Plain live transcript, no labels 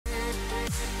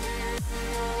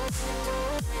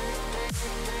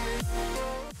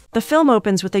The film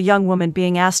opens with a young woman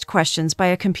being asked questions by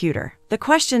a computer. The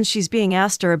questions she's being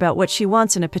asked are about what she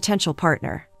wants in a potential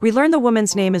partner. We learn the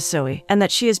woman's name is Zoe, and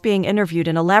that she is being interviewed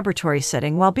in a laboratory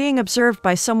setting while being observed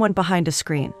by someone behind a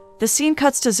screen. The scene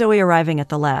cuts to Zoe arriving at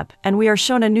the lab, and we are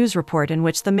shown a news report in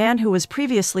which the man who was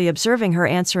previously observing her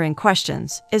answering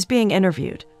questions is being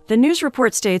interviewed. The news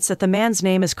report states that the man's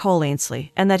name is Cole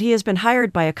Ainsley, and that he has been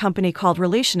hired by a company called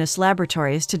Relationist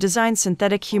Laboratories to design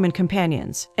synthetic human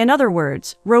companions. In other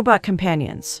words, robot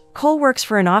companions. Cole works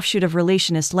for an offshoot of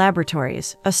Relationist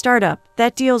Laboratories, a startup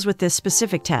that deals with this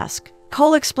specific task.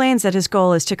 Cole explains that his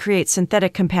goal is to create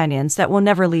synthetic companions that will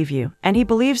never leave you, and he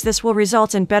believes this will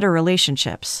result in better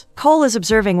relationships. Cole is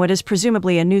observing what is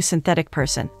presumably a new synthetic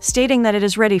person, stating that it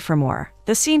is ready for more.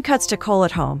 The scene cuts to Cole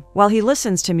at home, while he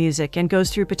listens to music and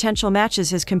goes through potential matches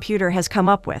his computer has come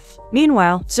up with.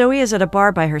 Meanwhile, Zoe is at a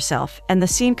bar by herself, and the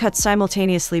scene cuts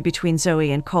simultaneously between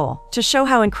Zoe and Cole, to show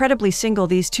how incredibly single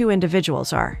these two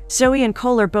individuals are. Zoe and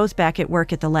Cole are both back at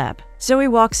work at the lab. Zoe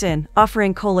walks in,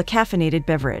 offering Cole a caffeinated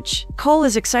beverage. Cole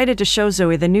is excited to show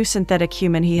Zoe the new synthetic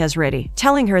human he has ready,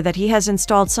 telling her that he has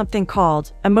installed something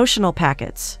called emotional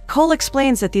packets. Cole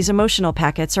explains that these emotional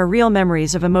packets are real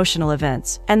memories of emotional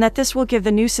events, and that this will give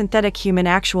the new synthetic human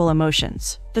actual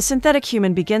emotions. The synthetic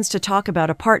human begins to talk about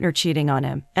a partner cheating on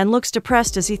him, and looks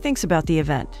depressed as he thinks about the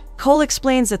event. Cole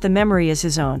explains that the memory is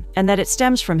his own, and that it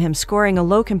stems from him scoring a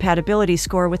low compatibility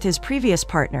score with his previous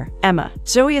partner, Emma.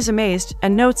 Zoe is amazed,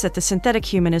 and notes that the synthetic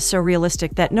human is so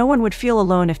realistic that no one would feel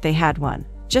alone if they had one.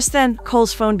 Just then,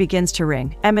 Cole's phone begins to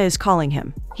ring. Emma is calling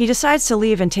him. He decides to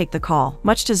leave and take the call,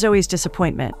 much to Zoe's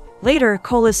disappointment. Later,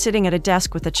 Cole is sitting at a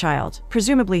desk with a child,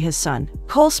 presumably his son.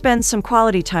 Cole spends some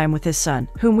quality time with his son,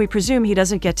 whom we presume he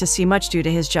doesn't get to see much due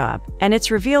to his job, and it's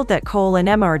revealed that Cole and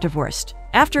Emma are divorced.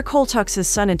 After Cole tucks his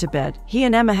son into bed, he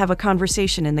and Emma have a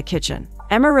conversation in the kitchen.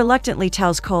 Emma reluctantly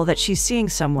tells Cole that she's seeing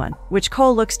someone, which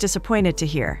Cole looks disappointed to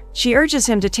hear. She urges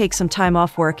him to take some time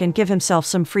off work and give himself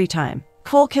some free time.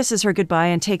 Cole kisses her goodbye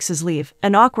and takes his leave,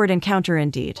 an awkward encounter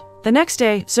indeed. The next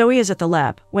day, Zoe is at the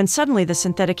lab, when suddenly the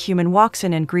synthetic human walks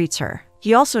in and greets her.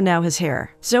 He also now has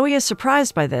hair. Zoe is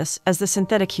surprised by this, as the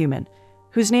synthetic human,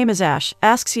 whose name is Ash,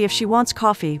 asks her if she wants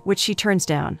coffee, which she turns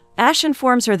down. Ash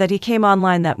informs her that he came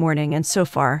online that morning and so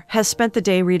far, has spent the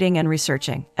day reading and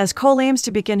researching, as Cole aims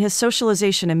to begin his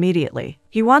socialization immediately.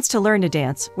 He wants to learn to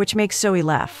dance, which makes Zoe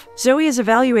laugh. Zoe is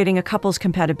evaluating a couple's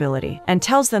compatibility, and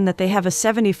tells them that they have a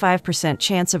 75%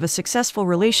 chance of a successful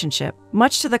relationship,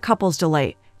 much to the couple's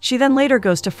delight. She then later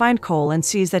goes to find Cole and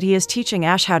sees that he is teaching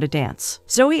Ash how to dance.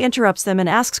 Zoe interrupts them and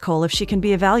asks Cole if she can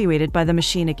be evaluated by the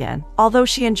machine again, although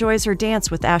she enjoys her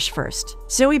dance with Ash first.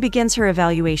 Zoe begins her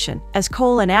evaluation, as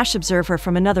Cole and Ash observe her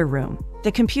from another room.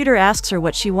 The computer asks her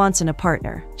what she wants in a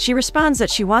partner. She responds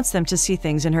that she wants them to see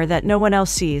things in her that no one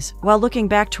else sees, while looking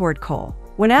back toward Cole.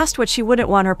 When asked what she wouldn't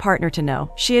want her partner to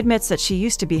know, she admits that she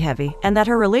used to be heavy, and that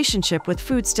her relationship with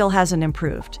food still hasn't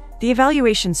improved. The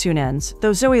evaluation soon ends,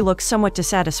 though Zoe looks somewhat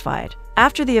dissatisfied.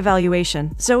 After the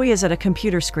evaluation, Zoe is at a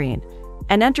computer screen,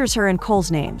 and enters her and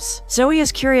Cole's names. Zoe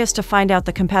is curious to find out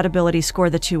the compatibility score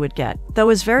the two would get,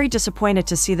 though is very disappointed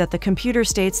to see that the computer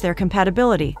states their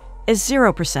compatibility is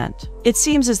 0%. It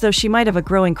seems as though she might have a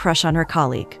growing crush on her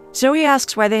colleague. Zoe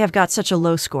asks why they have got such a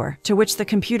low score, to which the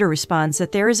computer responds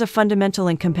that there is a fundamental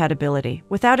incompatibility,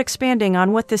 without expanding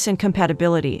on what this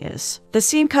incompatibility is. The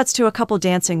scene cuts to a couple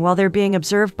dancing while they're being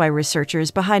observed by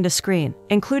researchers behind a screen,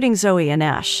 including Zoe and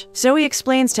Ash. Zoe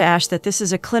explains to Ash that this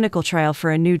is a clinical trial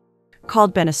for a new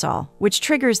called Benisol, which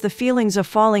triggers the feelings of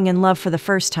falling in love for the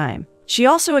first time. She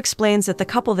also explains that the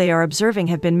couple they are observing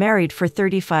have been married for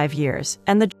 35 years,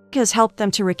 and the drug has helped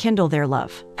them to rekindle their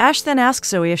love. Ash then asks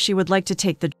Zoe if she would like to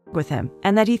take the drug with him,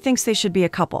 and that he thinks they should be a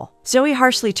couple. Zoe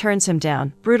harshly turns him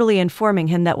down, brutally informing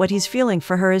him that what he's feeling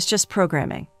for her is just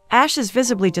programming. Ash is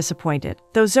visibly disappointed,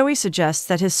 though Zoe suggests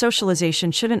that his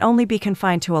socialization shouldn't only be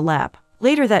confined to a lab.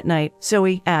 Later that night,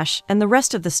 Zoe, Ash, and the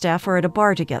rest of the staff are at a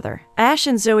bar together. Ash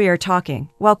and Zoe are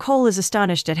talking, while Cole is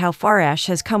astonished at how far Ash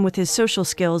has come with his social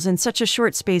skills in such a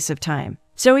short space of time.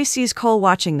 Zoe sees Cole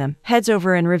watching them, heads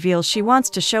over and reveals she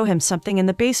wants to show him something in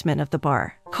the basement of the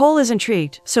bar. Cole is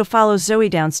intrigued, so follows Zoe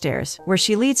downstairs, where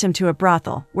she leads him to a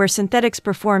brothel, where synthetics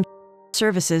perform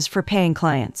services for paying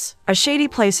clients. A shady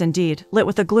place indeed, lit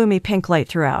with a gloomy pink light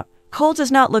throughout. Cole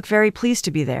does not look very pleased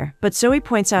to be there, but Zoe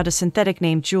points out a synthetic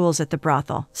named Jules at the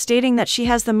brothel, stating that she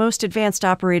has the most advanced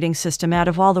operating system out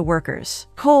of all the workers.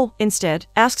 Cole, instead,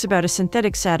 asks about a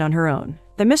synthetic SAT on her own.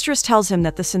 The mistress tells him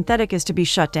that the synthetic is to be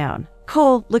shut down.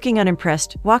 Cole, looking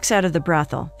unimpressed, walks out of the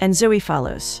brothel, and Zoe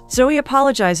follows. Zoe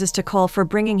apologizes to Cole for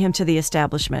bringing him to the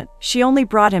establishment. She only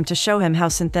brought him to show him how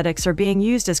synthetics are being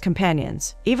used as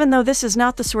companions, even though this is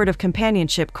not the sort of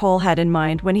companionship Cole had in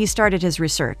mind when he started his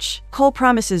research. Cole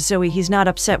promises Zoe he's not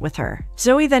upset with her.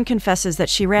 Zoe then confesses that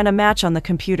she ran a match on the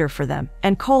computer for them,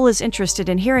 and Cole is interested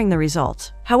in hearing the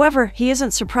result. However, he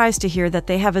isn't surprised to hear that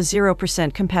they have a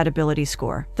 0% compatibility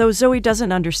score, though Zoe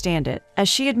doesn't understand it, as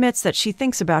she admits that she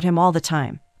thinks about him all the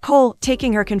time. Cole,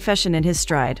 taking her confession in his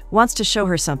stride, wants to show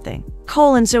her something.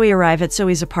 Cole and Zoe arrive at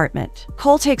Zoe's apartment.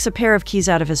 Cole takes a pair of keys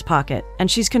out of his pocket, and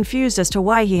she's confused as to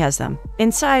why he has them.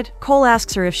 Inside, Cole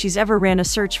asks her if she's ever ran a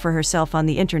search for herself on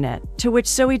the internet, to which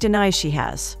Zoe denies she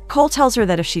has. Cole tells her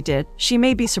that if she did, she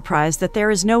may be surprised that there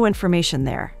is no information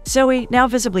there. Zoe, now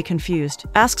visibly confused,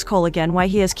 asks Cole again why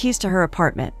he has keys to her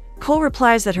apartment. Cole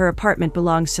replies that her apartment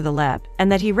belongs to the lab,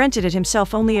 and that he rented it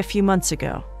himself only a few months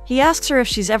ago. He asks her if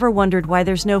she's ever wondered why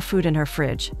there's no food in her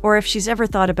fridge, or if she's ever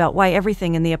thought about why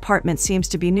everything in the apartment seems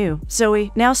to be new.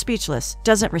 Zoe, now speechless,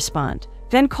 doesn't respond.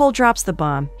 Then Cole drops the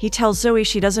bomb. He tells Zoe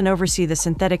she doesn't oversee the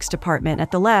synthetics department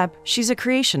at the lab, she's a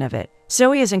creation of it.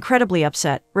 Zoe is incredibly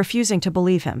upset, refusing to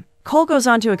believe him. Cole goes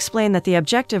on to explain that the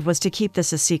objective was to keep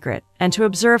this a secret, and to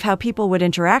observe how people would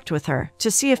interact with her,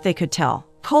 to see if they could tell.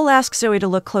 Cole asks Zoe to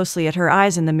look closely at her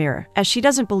eyes in the mirror, as she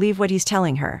doesn't believe what he's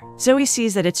telling her. Zoe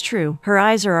sees that it's true, her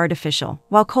eyes are artificial,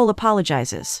 while Cole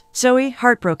apologizes. Zoe,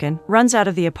 heartbroken, runs out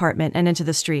of the apartment and into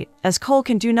the street, as Cole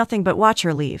can do nothing but watch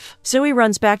her leave. Zoe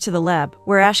runs back to the lab,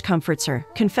 where Ash comforts her,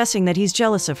 confessing that he's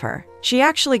jealous of her. She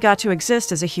actually got to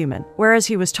exist as a human, whereas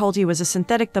he was told he was a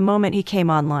synthetic the moment he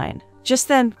came online. Just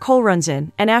then, Cole runs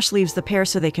in, and Ash leaves the pair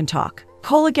so they can talk.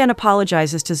 Cole again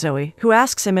apologizes to Zoe, who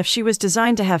asks him if she was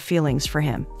designed to have feelings for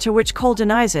him, to which Cole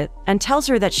denies it, and tells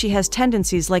her that she has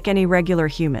tendencies like any regular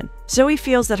human. Zoe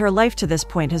feels that her life to this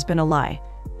point has been a lie,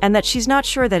 and that she's not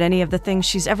sure that any of the things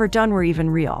she's ever done were even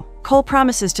real. Cole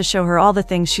promises to show her all the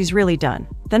things she's really done.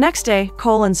 The next day,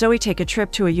 Cole and Zoe take a trip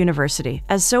to a university,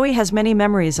 as Zoe has many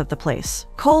memories of the place.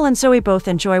 Cole and Zoe both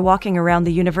enjoy walking around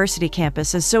the university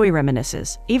campus as Zoe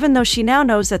reminisces, even though she now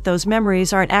knows that those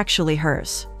memories aren't actually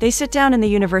hers. They sit down in the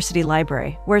university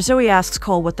library, where Zoe asks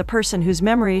Cole what the person whose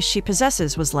memories she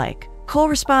possesses was like. Cole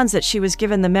responds that she was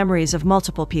given the memories of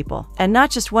multiple people, and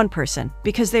not just one person,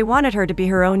 because they wanted her to be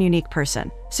her own unique person.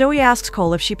 Zoe asks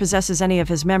Cole if she possesses any of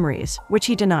his memories, which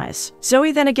he denies.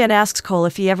 Zoe then again asks Cole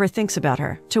if he ever thinks about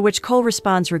her, to which Cole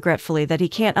responds regretfully that he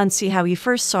can't unsee how he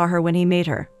first saw her when he made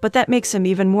her, but that makes him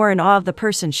even more in awe of the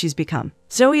person she's become.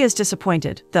 Zoe is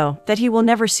disappointed, though, that he will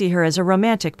never see her as a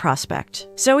romantic prospect.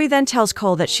 Zoe then tells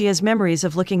Cole that she has memories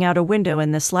of looking out a window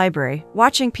in this library,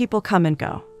 watching people come and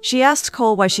go. She asks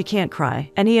Cole why she can't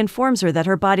cry, and he informs her that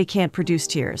her body can't produce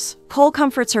tears. Cole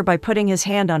comforts her by putting his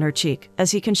hand on her cheek,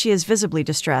 as he can see is visibly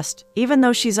distressed, even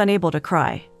though she's unable to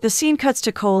cry. The scene cuts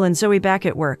to Cole and Zoe back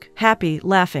at work, happy,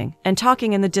 laughing, and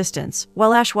talking in the distance,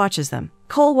 while Ash watches them.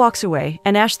 Cole walks away,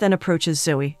 and Ash then approaches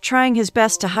Zoe, trying his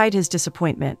best to hide his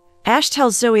disappointment. Ash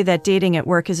tells Zoe that dating at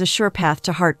work is a sure path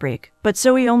to heartbreak, but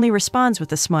Zoe only responds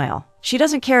with a smile. She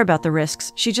doesn't care about the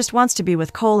risks, she just wants to be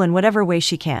with Cole in whatever way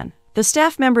she can. The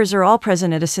staff members are all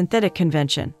present at a synthetic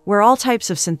convention, where all types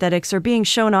of synthetics are being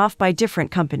shown off by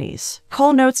different companies.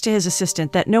 Cole notes to his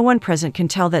assistant that no one present can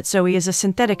tell that Zoe is a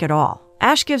synthetic at all.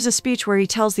 Ash gives a speech where he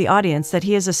tells the audience that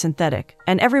he is a synthetic,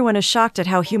 and everyone is shocked at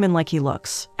how human-like he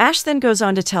looks. Ash then goes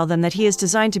on to tell them that he is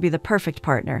designed to be the perfect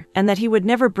partner, and that he would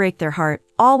never break their heart,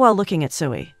 all while looking at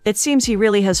Zoe. It seems he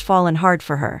really has fallen hard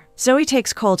for her. Zoe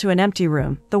takes Cole to an empty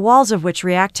room, the walls of which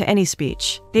react to any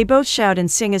speech. They both shout and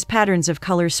sing as patterns of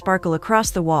colors sparkle across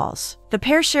the walls. The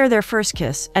pair share their first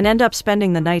kiss and end up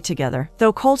spending the night together,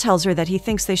 though Cole tells her that he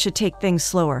thinks they should take things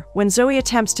slower, when Zoe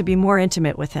attempts to be more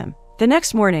intimate with him. The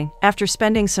next morning, after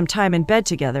spending some time in bed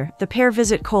together, the pair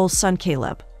visit Cole's son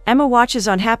Caleb. Emma watches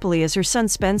on happily as her son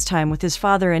spends time with his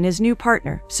father and his new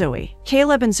partner, Zoe.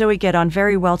 Caleb and Zoe get on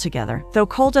very well together, though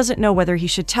Cole doesn't know whether he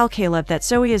should tell Caleb that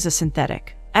Zoe is a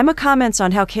synthetic. Emma comments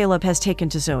on how Caleb has taken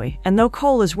to Zoe, and though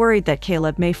Cole is worried that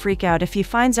Caleb may freak out if he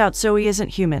finds out Zoe isn't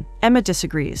human, Emma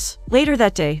disagrees. Later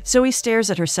that day, Zoe stares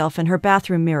at herself in her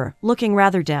bathroom mirror, looking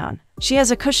rather down. She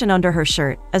has a cushion under her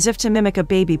shirt, as if to mimic a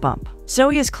baby bump.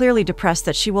 Zoe is clearly depressed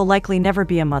that she will likely never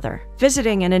be a mother.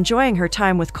 Visiting and enjoying her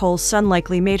time with Cole's son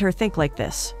likely made her think like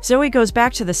this. Zoe goes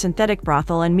back to the synthetic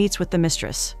brothel and meets with the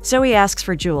mistress. Zoe asks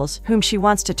for Jules, whom she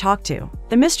wants to talk to.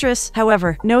 The mistress,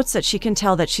 however, notes that she can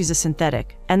tell that she's a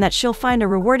synthetic, and that she'll find a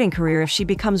rewarding career if she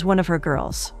becomes one of her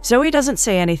girls. Zoe doesn't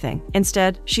say anything.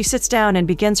 Instead, she sits down and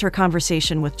begins her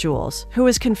conversation with Jules, who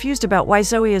is confused about why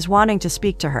Zoe is wanting to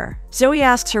speak to her. Zoe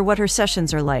asks her what her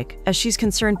sessions are like, as she's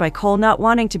concerned by Cole not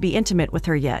wanting to be intimate with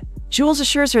her yet. Jules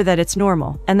assures her that it's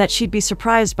normal, and that she'd be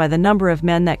surprised by the number of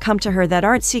men that come to her that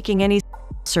aren't seeking any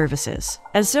services.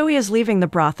 As Zoe is leaving the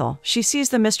brothel, she sees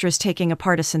the mistress taking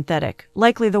apart a synthetic,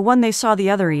 likely the one they saw the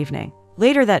other evening.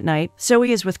 Later that night,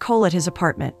 Zoe is with Cole at his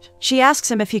apartment. She asks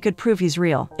him if he could prove he's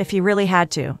real, if he really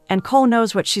had to, and Cole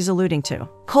knows what she's alluding to.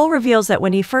 Cole reveals that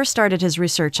when he first started his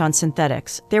research on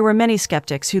synthetics, there were many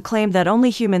skeptics who claimed that only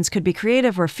humans could be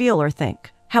creative or feel or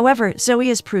think. However, Zoe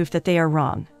is proof that they are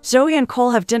wrong. Zoe and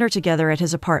Cole have dinner together at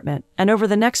his apartment, and over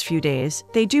the next few days,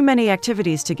 they do many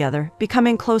activities together,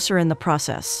 becoming closer in the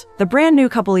process. The brand new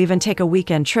couple even take a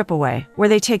weekend trip away, where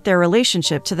they take their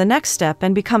relationship to the next step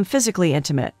and become physically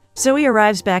intimate. Zoe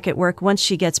arrives back at work once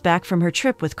she gets back from her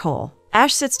trip with Cole.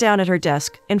 Ash sits down at her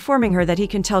desk, informing her that he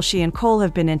can tell she and Cole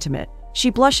have been intimate. She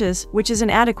blushes, which is an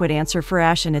adequate answer for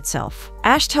Ash in itself.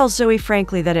 Ash tells Zoe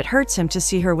frankly that it hurts him to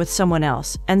see her with someone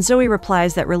else, and Zoe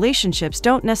replies that relationships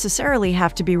don't necessarily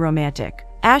have to be romantic.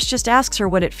 Ash just asks her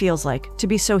what it feels like to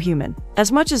be so human.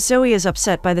 As much as Zoe is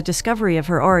upset by the discovery of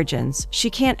her origins, she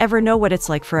can't ever know what it's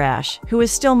like for Ash, who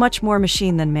is still much more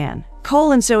machine than man.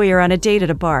 Cole and Zoe are on a date at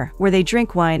a bar, where they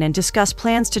drink wine and discuss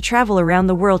plans to travel around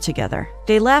the world together.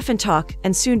 They laugh and talk,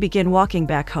 and soon begin walking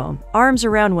back home, arms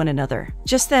around one another.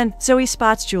 Just then, Zoe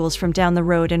spots Jules from down the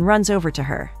road and runs over to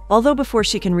her. Although before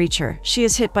she can reach her, she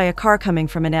is hit by a car coming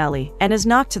from an alley, and is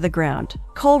knocked to the ground.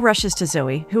 Cole rushes to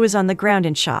Zoe, who is on the ground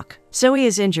in shock. Zoe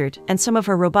is injured, and some of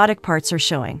her robotic parts are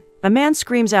showing. A man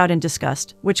screams out in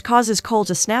disgust, which causes Cole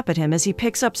to snap at him as he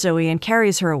picks up Zoe and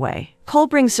carries her away. Cole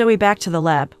brings Zoe back to the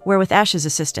lab, where with Ash's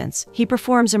assistance, he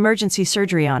performs emergency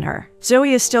surgery on her.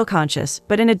 Zoe is still conscious,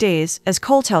 but in a daze, as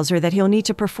Cole tells her that he'll need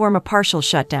to perform a partial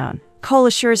shutdown. Cole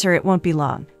assures her it won't be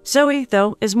long. Zoe,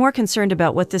 though, is more concerned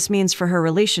about what this means for her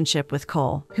relationship with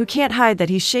Cole, who can't hide that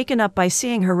he's shaken up by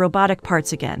seeing her robotic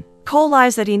parts again. Cole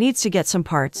lies that he needs to get some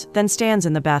parts, then stands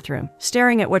in the bathroom,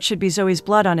 staring at what should be Zoe's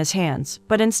blood on his hands,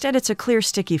 but instead it's a clear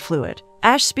sticky fluid.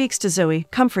 Ash speaks to Zoe,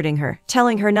 comforting her,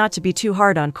 telling her not to be too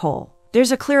hard on Cole.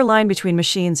 There's a clear line between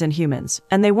machines and humans,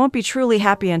 and they won't be truly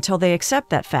happy until they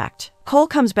accept that fact. Cole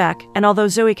comes back, and although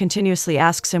Zoe continuously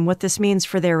asks him what this means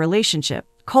for their relationship,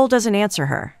 Cole doesn't answer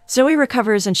her. Zoe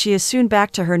recovers and she is soon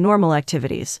back to her normal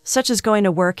activities, such as going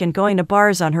to work and going to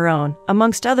bars on her own,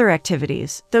 amongst other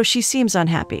activities, though she seems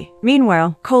unhappy.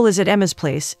 Meanwhile, Cole is at Emma's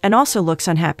place, and also looks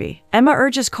unhappy. Emma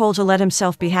urges Cole to let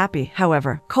himself be happy,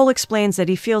 however, Cole explains that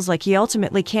he feels like he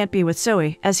ultimately can't be with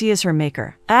Zoe, as he is her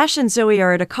maker. Ash and Zoe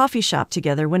are at a coffee shop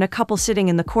together when a couple sitting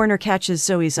in the corner catches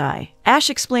Zoe's eye. Ash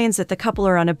explains that the couple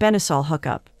are on a Benasol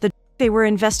hookup, the they were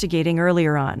investigating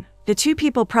earlier on. The two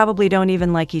people probably don't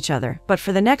even like each other, but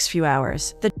for the next few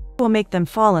hours, the will make them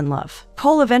fall in love.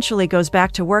 Cole eventually goes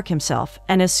back to work himself,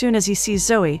 and as soon as he sees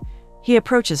Zoe, he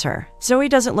approaches her. Zoe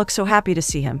doesn't look so happy to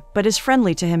see him, but is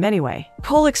friendly to him anyway.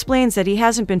 Cole explains that he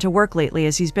hasn't been to work lately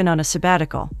as he's been on a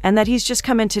sabbatical, and that he's just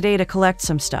come in today to collect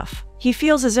some stuff. He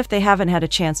feels as if they haven't had a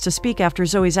chance to speak after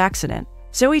Zoe's accident.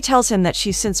 Zoe tells him that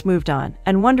she's since moved on,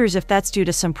 and wonders if that's due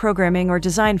to some programming or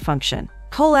design function.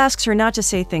 Cole asks her not to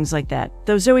say things like that,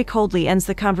 though Zoe coldly ends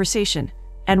the conversation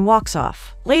and walks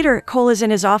off. Later, Cole is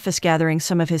in his office gathering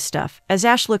some of his stuff, as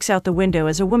Ash looks out the window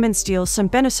as a woman steals some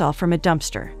Benasol from a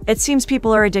dumpster. It seems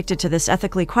people are addicted to this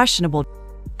ethically questionable.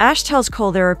 Ash tells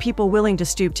Cole there are people willing to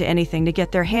stoop to anything to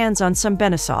get their hands on some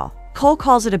Benasol. Cole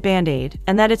calls it a band-aid,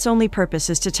 and that its only purpose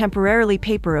is to temporarily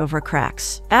paper over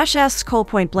cracks. Ash asks Cole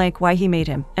point-blank why he made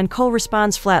him, and Cole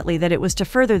responds flatly that it was to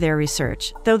further their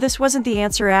research, though this wasn't the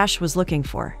answer Ash was looking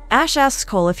for. Ash asks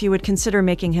Cole if he would consider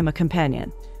making him a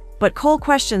companion, but Cole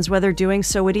questions whether doing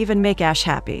so would even make Ash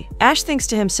happy. Ash thinks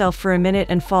to himself for a minute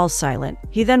and falls silent.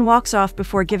 He then walks off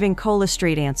before giving Cole a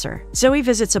straight answer. Zoe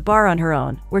visits a bar on her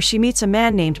own, where she meets a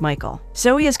man named Michael.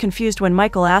 Zoe is confused when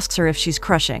Michael asks her if she's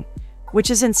crushing, which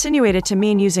is insinuated to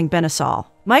mean using Benasol.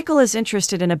 Michael is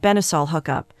interested in a Benasol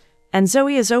hookup, and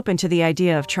Zoe is open to the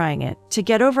idea of trying it, to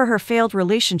get over her failed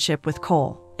relationship with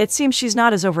Cole. It seems she's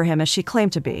not as over him as she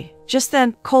claimed to be. Just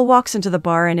then, Cole walks into the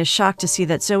bar and is shocked to see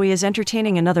that Zoe is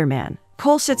entertaining another man.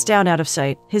 Cole sits down out of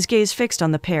sight, his gaze fixed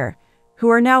on the pair, who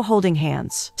are now holding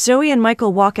hands. Zoe and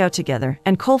Michael walk out together,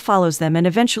 and Cole follows them and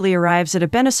eventually arrives at a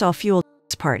Benasol-fueled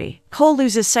party. Cole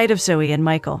loses sight of Zoe and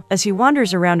Michael as he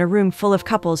wanders around a room full of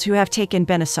couples who have taken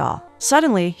Benasol.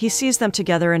 Suddenly, he sees them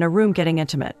together in a room getting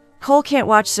intimate. Cole can't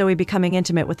watch Zoe becoming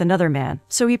intimate with another man,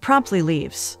 so he promptly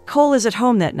leaves. Cole is at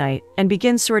home that night and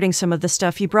begins sorting some of the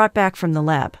stuff he brought back from the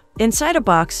lab. Inside a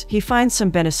box, he finds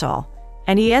some Benasol,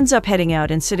 and he ends up heading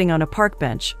out and sitting on a park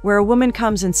bench, where a woman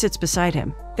comes and sits beside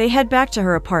him. They head back to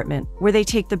her apartment, where they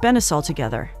take the Benasol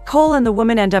together. Cole and the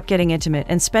woman end up getting intimate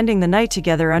and spending the night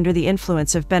together under the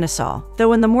influence of Benasol,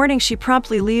 though in the morning she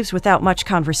promptly leaves without much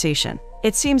conversation.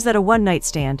 It seems that a one-night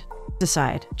stand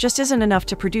aside just isn't enough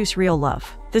to produce real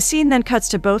love. The scene then cuts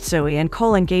to both Zoe and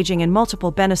Cole engaging in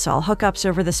multiple Benasol hookups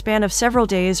over the span of several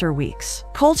days or weeks.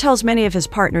 Cole tells many of his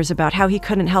partners about how he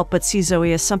couldn't help but see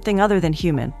Zoe as something other than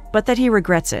human, but that he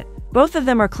regrets it. Both of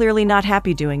them are clearly not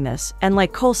happy doing this, and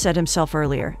like Cole said himself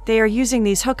earlier, they are using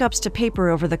these hookups to paper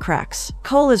over the cracks.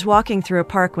 Cole is walking through a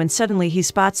park when suddenly he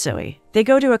spots Zoe. They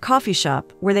go to a coffee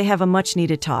shop where they have a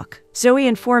much-needed talk. Zoe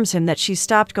informs him that she's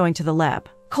stopped going to the lab.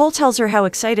 Cole tells her how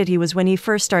excited he was when he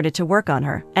first started to work on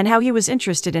her, and how he was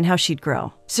interested in how she'd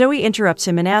grow. Zoe interrupts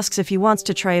him and asks if he wants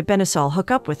to try a Benasol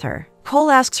hookup with her.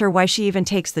 Cole asks her why she even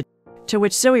takes the to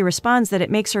which Zoe responds that it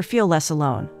makes her feel less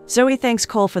alone. Zoe thanks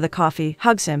Cole for the coffee,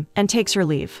 hugs him, and takes her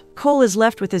leave. Cole is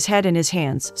left with his head in his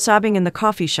hands, sobbing in the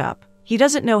coffee shop. He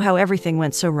doesn't know how everything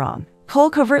went so wrong. Cole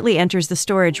covertly enters the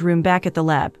storage room back at the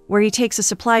lab, where he takes a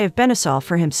supply of Benasol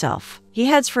for himself. He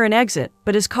heads for an exit,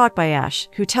 but is caught by Ash,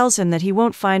 who tells him that he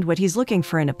won't find what he's looking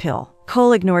for in a pill.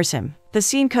 Cole ignores him. The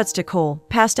scene cuts to Cole,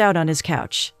 passed out on his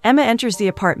couch. Emma enters the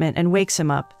apartment and wakes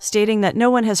him up, stating that no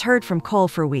one has heard from Cole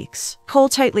for weeks. Cole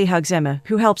tightly hugs Emma,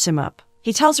 who helps him up.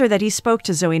 He tells her that he spoke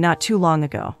to Zoe not too long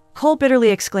ago. Cole bitterly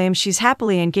exclaims she's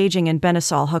happily engaging in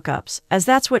Benasol hookups, as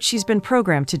that's what she's been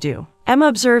programmed to do. Emma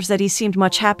observes that he seemed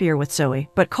much happier with Zoe,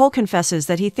 but Cole confesses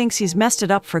that he thinks he's messed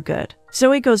it up for good.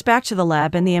 Zoe goes back to the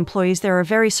lab and the employees there are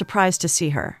very surprised to see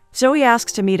her. Zoe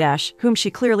asks to meet Ash, whom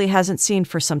she clearly hasn't seen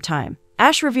for some time.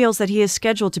 Ash reveals that he is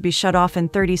scheduled to be shut off in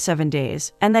 37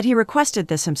 days, and that he requested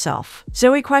this himself.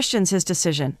 Zoe questions his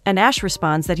decision, and Ash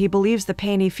responds that he believes the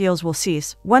pain he feels will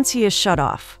cease once he is shut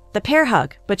off. The pair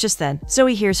hug, but just then,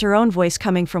 Zoe hears her own voice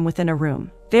coming from within a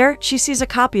room. There, she sees a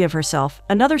copy of herself,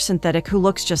 another synthetic who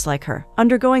looks just like her,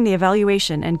 undergoing the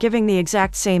evaluation and giving the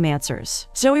exact same answers.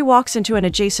 Zoe walks into an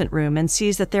adjacent room and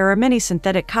sees that there are many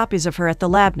synthetic copies of her at the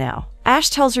lab now. Ash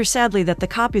tells her sadly that the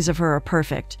copies of her are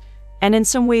perfect, and in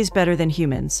some ways better than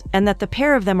humans, and that the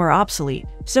pair of them are obsolete.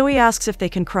 Zoe asks if they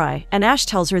can cry, and Ash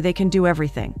tells her they can do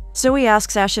everything. Zoe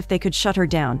asks Ash if they could shut her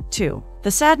down, too.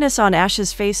 The sadness on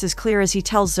Ash's face is clear as he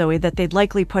tells Zoe that they'd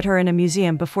likely put her in a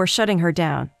museum before shutting her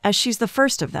down, as she's the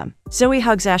first of them. Zoe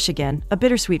hugs Ash again, a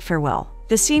bittersweet farewell.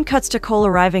 The scene cuts to Cole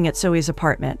arriving at Zoe's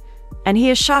apartment, and he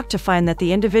is shocked to find that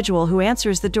the individual who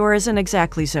answers the door isn't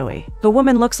exactly Zoe. The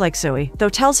woman looks like Zoe, though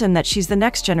tells him that she's the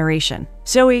next generation.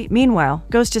 Zoe, meanwhile,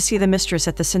 goes to see the mistress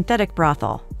at the synthetic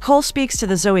brothel. Cole speaks to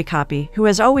the Zoe copy, who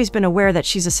has always been aware that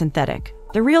she's a synthetic.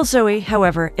 The real Zoe,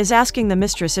 however, is asking the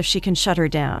mistress if she can shut her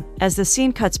down, as the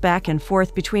scene cuts back and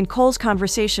forth between Cole's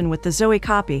conversation with the Zoe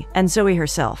copy and Zoe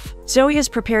herself. Zoe is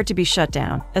prepared to be shut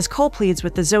down, as Cole pleads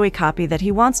with the Zoe copy that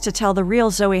he wants to tell the real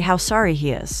Zoe how sorry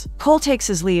he is. Cole takes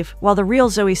his leave, while the real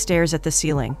Zoe stares at the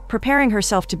ceiling, preparing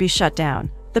herself to be shut down.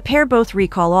 The pair both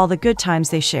recall all the good times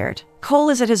they shared. Cole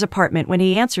is at his apartment when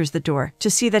he answers the door to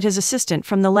see that his assistant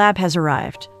from the lab has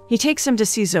arrived. He takes him to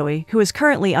see Zoe, who is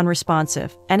currently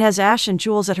unresponsive, and has Ash and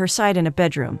Jules at her side in a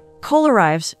bedroom. Cole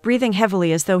arrives, breathing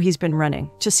heavily as though he's been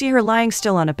running, to see her lying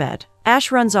still on a bed.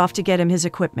 Ash runs off to get him his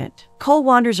equipment. Cole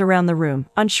wanders around the room,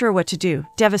 unsure what to do,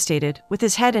 devastated, with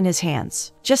his head in his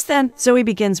hands. Just then, Zoe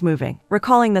begins moving,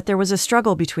 recalling that there was a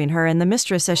struggle between her and the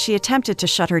mistress as she attempted to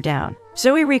shut her down.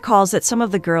 Zoe recalls that some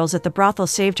of the girls at the brothel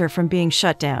saved her from being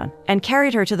shut down, and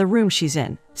carried her to the room she's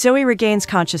in. Zoe regains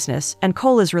consciousness, and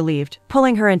Cole is relieved,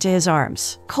 pulling her into his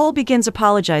arms. Cole begins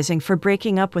apologizing for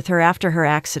breaking up with her after her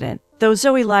accident, though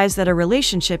Zoe lies that a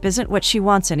relationship isn't what she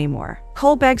wants anymore.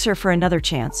 Cole begs her for another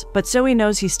chance, but Zoe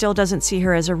knows he still doesn't see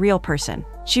her as a real person.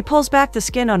 She pulls back the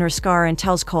skin on her scar and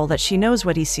tells Cole that she knows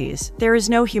what he sees. There is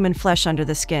no human flesh under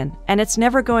the skin, and it's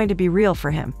never going to be real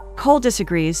for him. Cole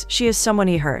disagrees. She is someone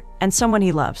he hurt, and someone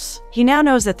he loves. He now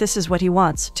knows that this is what he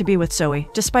wants, to be with Zoe,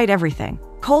 despite everything.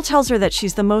 Cole tells her that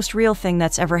she's the most real thing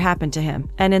that's ever happened to him,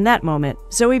 and in that moment,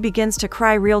 Zoe begins to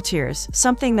cry real tears,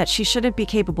 something that she shouldn't be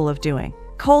capable of doing.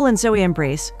 Cole and Zoe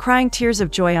embrace, crying tears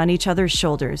of joy on each other's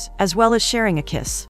shoulders, as well as sharing a kiss.